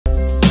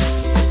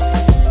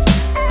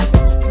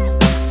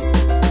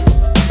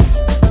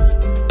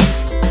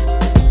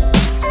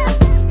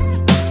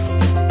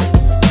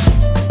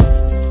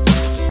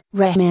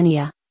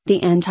Rehmannia,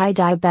 the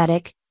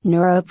anti-diabetic,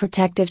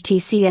 neuroprotective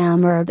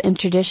TCM herb in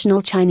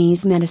traditional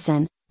Chinese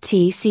medicine.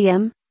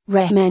 TCM,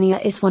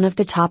 Rehmannia is one of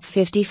the top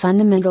 50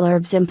 fundamental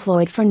herbs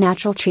employed for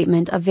natural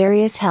treatment of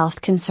various health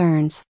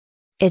concerns.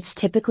 It's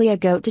typically a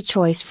go-to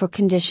choice for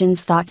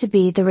conditions thought to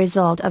be the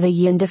result of a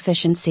yin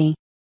deficiency.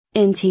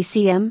 In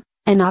TCM,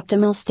 an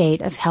optimal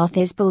state of health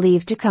is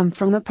believed to come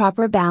from a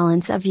proper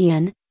balance of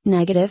yin,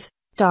 negative,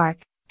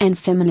 dark, and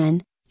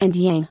feminine, and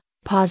yang,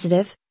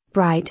 positive,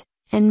 bright,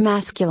 and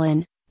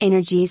masculine,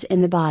 energies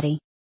in the body.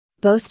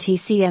 Both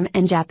TCM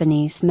and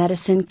Japanese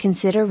medicine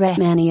consider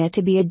Rehmannia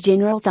to be a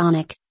general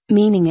tonic,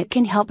 meaning it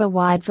can help a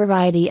wide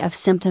variety of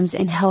symptoms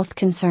and health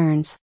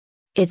concerns.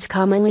 It's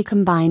commonly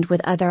combined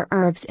with other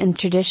herbs in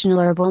traditional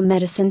herbal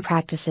medicine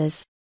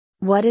practices.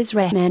 What is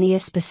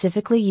Rehmannia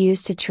specifically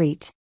used to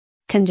treat?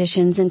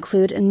 Conditions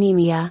include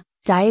anemia,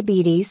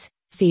 diabetes,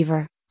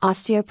 fever,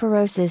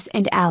 osteoporosis,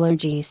 and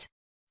allergies.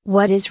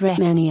 What is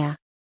Rehmannia?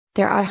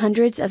 There are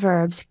hundreds of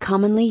herbs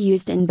commonly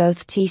used in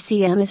both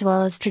TCM as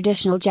well as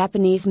traditional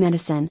Japanese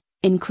medicine,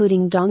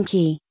 including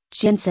donkey,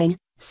 ginseng,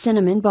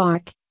 cinnamon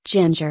bark,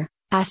 ginger,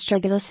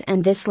 astragalus,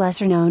 and this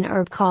lesser-known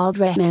herb called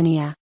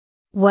Rehmannia.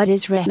 What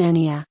is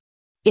Rehmannia?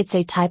 It's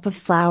a type of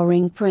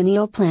flowering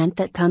perennial plant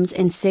that comes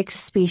in 6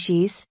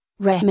 species: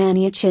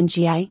 Rehmannia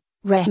chinchii,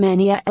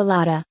 Rehmannia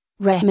elata,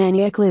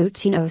 Rehmannia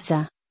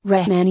glutinosa,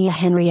 Rehmannia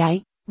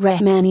henryi,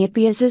 Rehmannia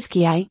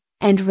piazuskii,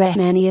 and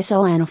Rehmannia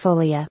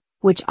solanifolia,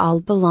 which all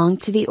belong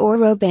to the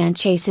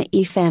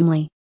Orobanchaceae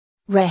family.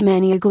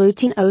 Rehmannia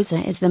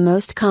glutinosa is the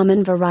most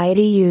common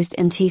variety used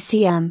in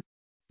TCM.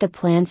 The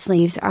plant's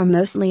leaves are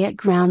mostly at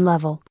ground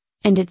level,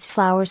 and its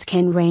flowers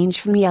can range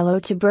from yellow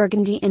to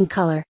burgundy in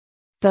color.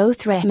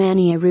 Both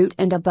Rehmannia root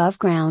and above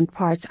ground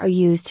parts are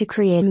used to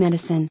create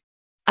medicine.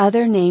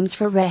 Other names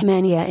for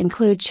Rehmannia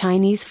include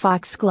Chinese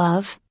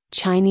foxglove,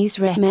 Chinese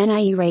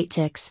Rehmannia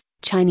ratix,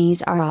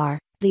 Chinese RR,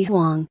 Li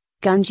Huang,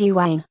 Gunji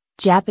Wang,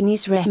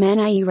 Japanese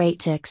Rehmannia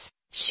ratix,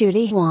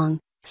 Shudi Huang,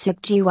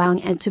 Sukji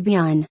Wang, and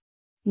Tubian.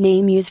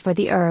 Name used for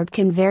the herb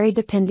can vary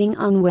depending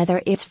on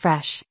whether it's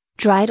fresh,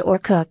 dried, or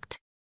cooked.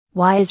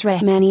 Why is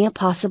Rehmannia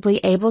possibly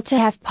able to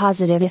have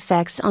positive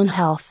effects on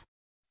health?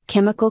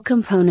 Chemical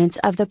components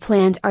of the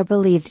plant are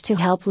believed to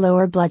help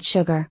lower blood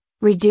sugar,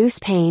 reduce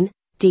pain,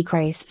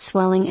 decrease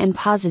swelling, and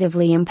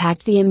positively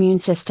impact the immune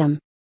system.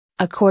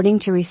 According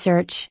to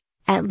research,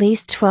 at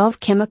least 12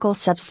 chemical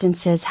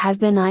substances have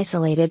been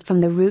isolated from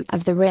the root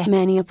of the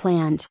Rehmannia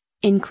plant,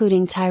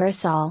 including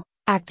tyrosol,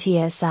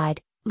 actiacide,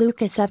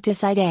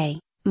 leucosepticide A,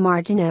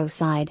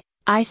 martinoside,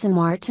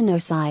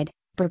 isomartinoside,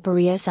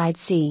 berberiside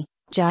C,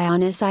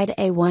 gionoside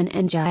A1,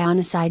 and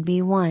gionoside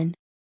B1.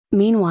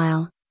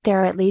 Meanwhile,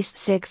 there are at least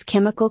 6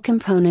 chemical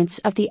components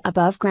of the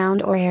above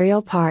ground or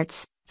aerial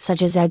parts,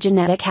 such as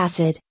agenetic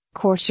acid,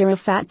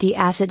 corsurofatty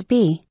acid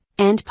B,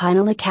 and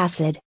pinoleic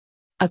acid.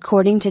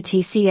 According to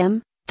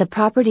TCM, the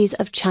properties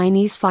of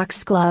Chinese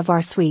foxglove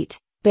are sweet,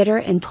 bitter,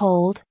 and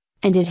cold,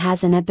 and it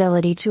has an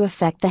ability to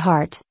affect the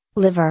heart,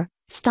 liver,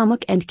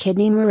 stomach, and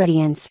kidney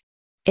meridians.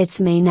 Its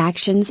main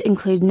actions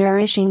include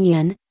nourishing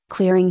yin,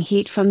 clearing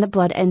heat from the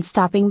blood, and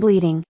stopping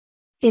bleeding.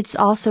 It's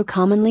also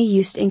commonly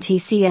used in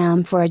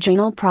TCM for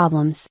adrenal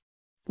problems.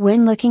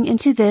 When looking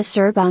into this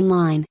herb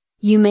online,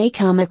 you may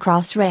come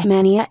across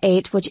Rehmannia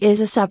 8, which is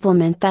a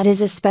supplement that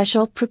is a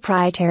special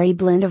proprietary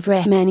blend of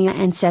Rehmannia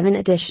and 7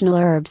 additional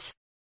herbs.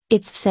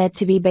 It's said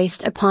to be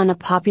based upon a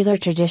popular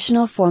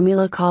traditional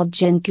formula called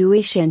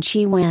Jingui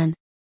Shinchi Wan.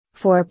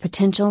 For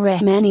potential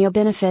Rehmannia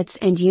benefits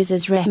and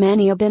uses,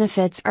 Rehmannia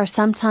benefits are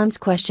sometimes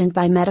questioned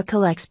by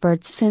medical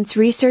experts since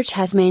research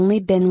has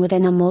mainly been with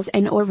animals,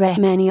 and or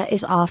Rehmannia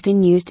is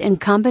often used in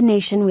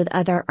combination with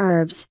other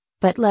herbs.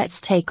 But let's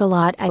take a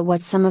look at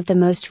what some of the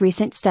most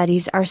recent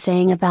studies are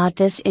saying about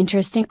this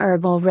interesting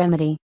herbal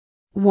remedy.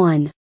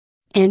 1.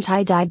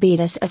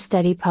 Anti-Diabetes. A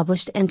study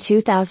published in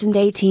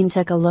 2018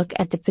 took a look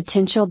at the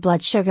potential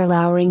blood sugar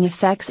lowering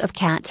effects of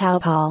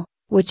catalpol,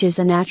 which is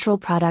a natural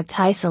product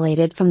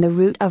isolated from the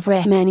root of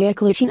Rehmannia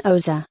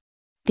glutinosa.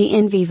 The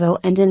in vivo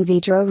and in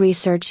vitro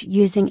research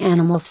using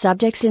animal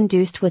subjects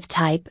induced with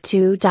type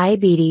 2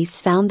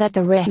 diabetes found that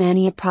the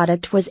Rehmannia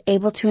product was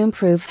able to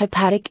improve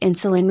hepatic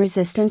insulin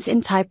resistance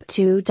in type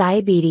 2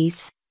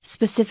 diabetes,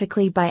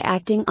 specifically by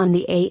acting on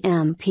the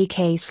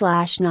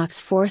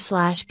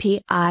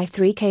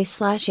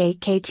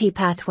AMPK/NOX4/PI3K/AKT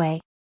pathway.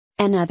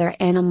 Another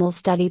animal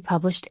study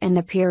published in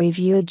the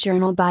peer-reviewed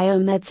journal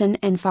Biomedicine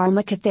and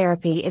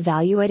Pharmacotherapy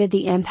evaluated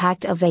the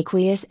impact of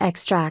aqueous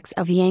extracts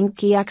of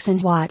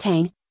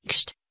Yang-Gyeoksan-Hwatang,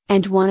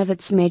 and one of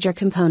its major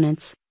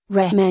components,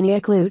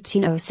 Rehmannia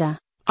glutinosa,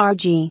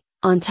 RG,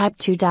 on type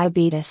 2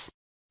 diabetes.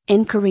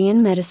 In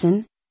Korean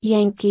medicine,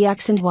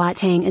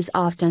 Yang-Gyeoksan-Hwatang is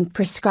often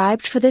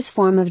prescribed for this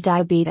form of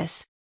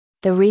diabetes.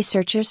 The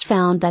researchers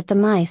found that the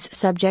mice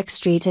subjects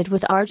treated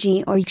with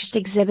RG or YXT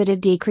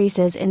exhibited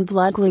decreases in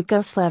blood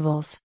glucose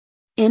levels.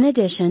 In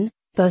addition,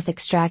 both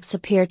extracts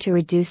appear to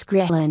reduce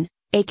ghrelin,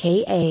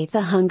 aka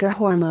the hunger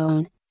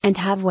hormone, and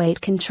have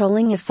weight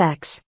controlling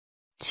effects.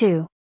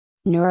 2.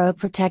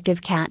 Neuroprotective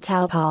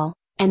catalpol,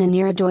 An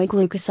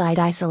aneroidoglucoside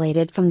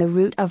isolated from the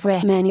root of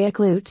Rehmannia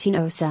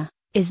glutinosa,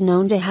 is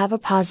known to have a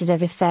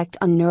positive effect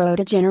on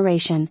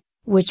neurodegeneration,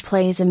 which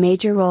plays a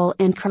major role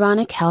in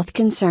chronic health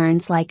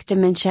concerns like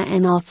dementia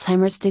and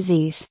Alzheimer's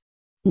disease.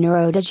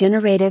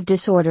 Neurodegenerative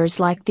disorders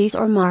like these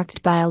are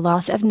marked by a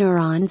loss of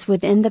neurons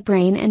within the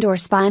brain and/or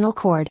spinal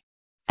cord.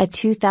 A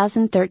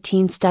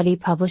 2013 study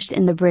published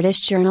in the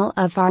British Journal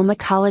of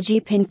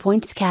Pharmacology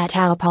pinpoints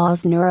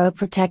catapol's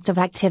neuroprotective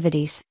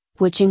activities,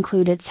 which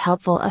include its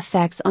helpful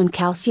effects on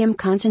calcium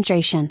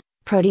concentration,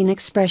 protein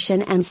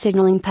expression and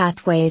signaling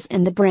pathways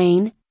in the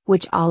brain,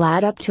 which all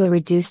add up to a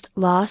reduced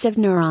loss of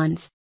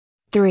neurons.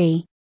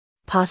 3.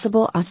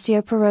 Possible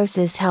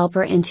osteoporosis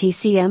helper in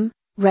TCM.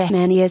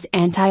 Rehmannia's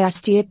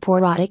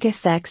anti-osteoporotic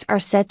effects are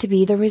said to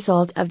be the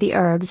result of the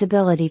herb's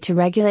ability to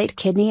regulate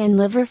kidney and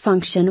liver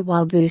function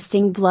while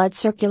boosting blood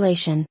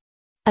circulation.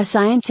 A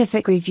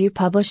scientific review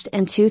published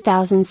in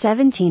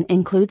 2017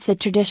 includes the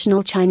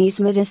traditional Chinese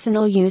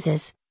medicinal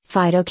uses,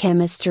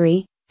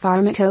 phytochemistry,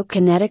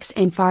 pharmacokinetics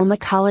and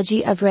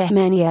pharmacology of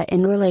Rehmannia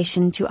in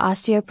relation to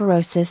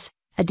osteoporosis,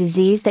 a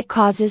disease that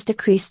causes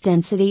decreased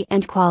density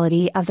and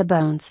quality of the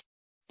bones.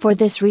 For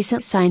this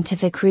recent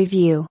scientific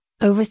review,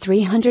 over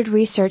 300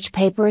 research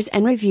papers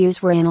and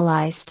reviews were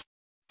analyzed.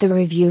 The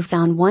review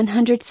found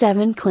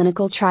 107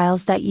 clinical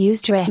trials that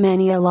used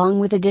Rehmannia along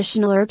with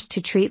additional herbs to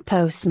treat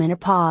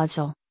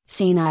postmenopausal,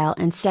 senile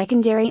and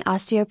secondary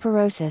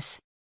osteoporosis.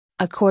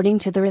 According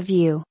to the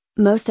review,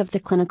 most of the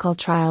clinical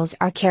trials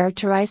are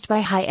characterized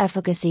by high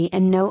efficacy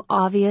and no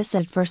obvious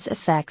adverse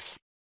effects.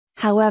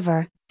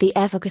 However, the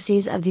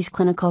efficacies of these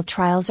clinical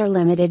trials are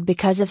limited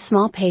because of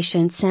small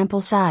patient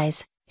sample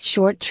size,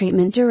 short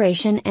treatment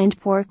duration and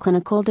poor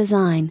clinical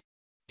design.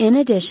 In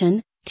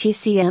addition,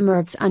 TCM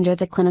herbs under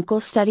the clinical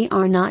study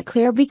are not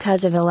clear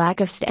because of a lack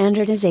of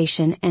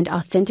standardization and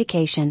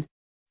authentication.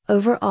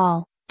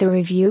 Overall, the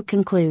review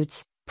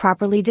concludes,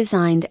 properly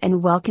designed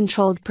and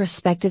well-controlled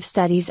prospective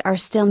studies are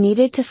still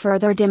needed to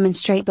further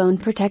demonstrate bone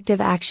protective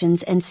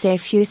actions and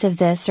safe use of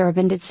this herb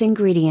and its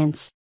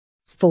ingredients.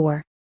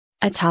 4.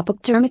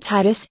 Atopic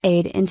dermatitis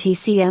aid in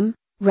TCM.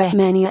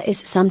 Rehmannia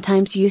is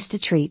sometimes used to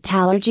treat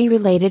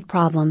allergy-related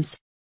problems.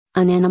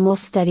 An animal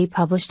study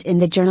published in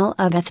the Journal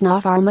of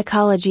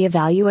Ethnopharmacology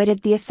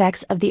evaluated the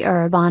effects of the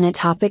herb on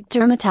atopic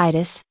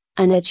dermatitis,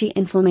 an itchy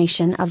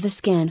inflammation of the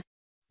skin.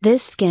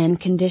 This skin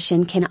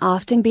condition can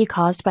often be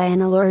caused by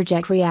an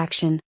allergic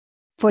reaction.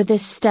 For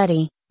this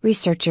study,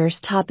 researchers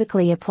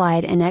topically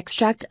applied an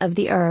extract of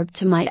the herb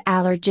to mite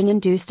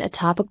allergen-induced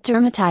atopic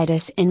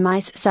dermatitis in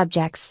mice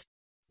subjects.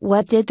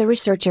 What did the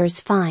researchers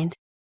find?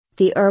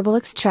 The herbal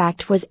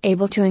extract was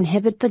able to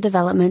inhibit the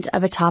development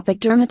of atopic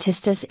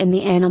dermatitis in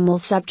the animal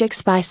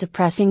subjects by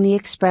suppressing the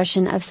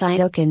expression of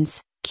cytokines,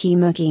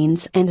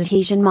 chemokines and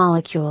adhesion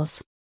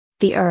molecules.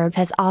 The herb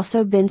has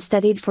also been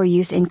studied for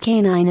use in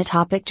canine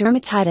atopic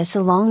dermatitis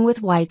along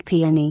with white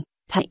peony,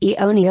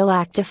 Paeonia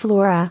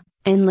lactiflora,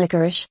 and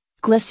licorice,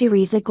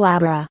 Glycyrrhiza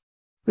glabra.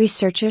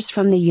 Researchers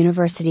from the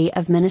University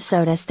of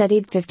Minnesota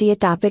studied 50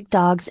 atopic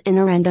dogs in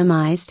a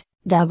randomized,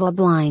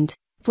 double-blind,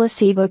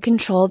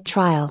 placebo-controlled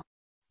trial.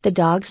 The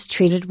dogs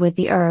treated with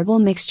the herbal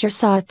mixture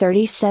saw a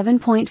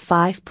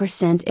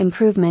 37.5%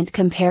 improvement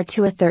compared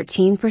to a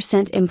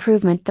 13%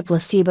 improvement the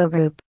placebo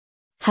group.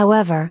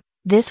 However,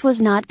 this was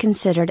not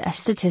considered a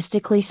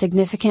statistically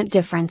significant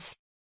difference.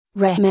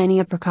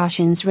 Romania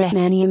Precautions.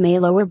 Rehmannia may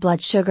lower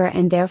blood sugar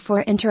and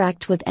therefore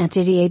interact with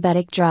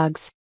anti-diabetic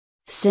drugs.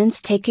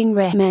 Since taking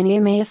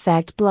Rehmannia may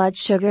affect blood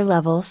sugar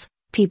levels,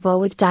 people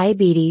with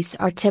diabetes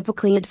are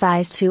typically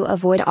advised to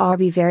avoid or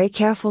be very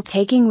careful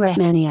taking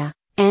Rehmannia,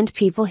 and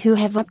people who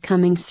have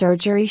upcoming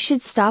surgery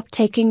should stop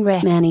taking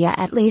Rehmannia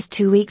at least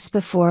 2 weeks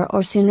before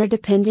or sooner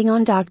depending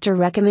on doctor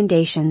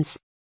recommendations.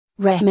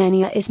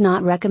 Rehmannia is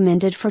not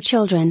recommended for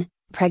children,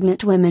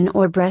 pregnant women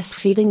or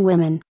breastfeeding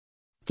women.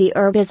 The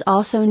herb is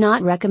also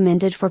not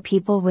recommended for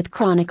people with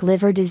chronic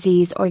liver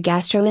disease or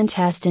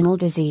gastrointestinal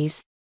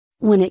disease.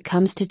 When it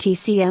comes to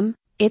TCM,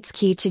 it's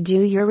key to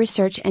do your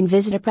research and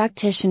visit a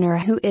practitioner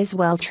who is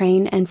well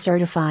trained and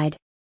certified.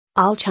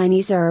 All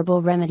Chinese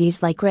herbal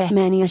remedies like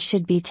Rehmannia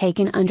should be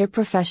taken under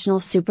professional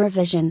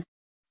supervision.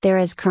 There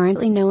is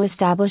currently no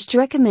established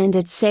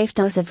recommended safe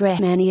dose of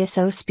Rehmannia,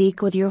 so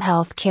speak with your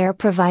healthcare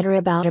provider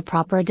about a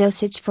proper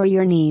dosage for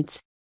your needs.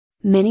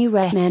 Many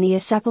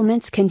Rehmannia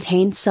supplements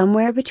contain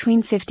somewhere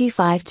between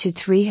 55 to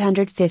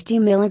 350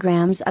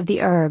 milligrams of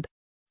the herb.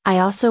 I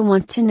also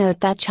want to note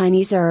that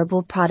Chinese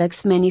herbal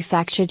products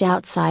manufactured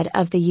outside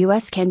of the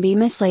US can be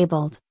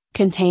mislabeled,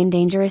 contain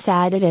dangerous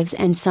additives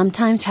and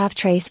sometimes have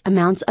trace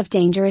amounts of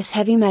dangerous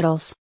heavy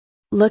metals.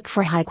 Look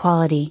for high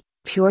quality,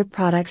 pure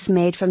products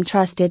made from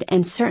trusted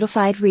and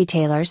certified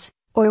retailers,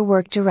 or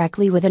work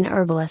directly with an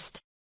herbalist.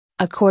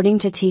 According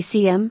to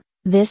TCM,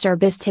 this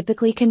herb is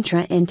typically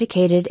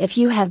contraindicated if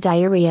you have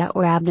diarrhea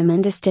or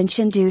abdomen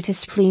distension due to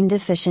spleen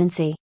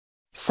deficiency.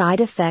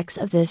 Side effects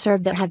of this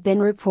herb that have been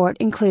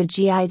reported include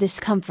GI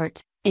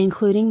discomfort,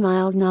 including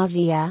mild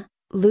nausea,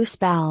 loose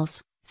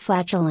bowels,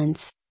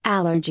 flatulence,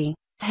 allergy,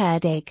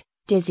 headache,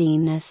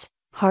 dizziness,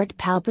 heart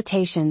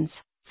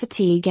palpitations,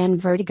 fatigue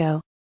and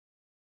vertigo.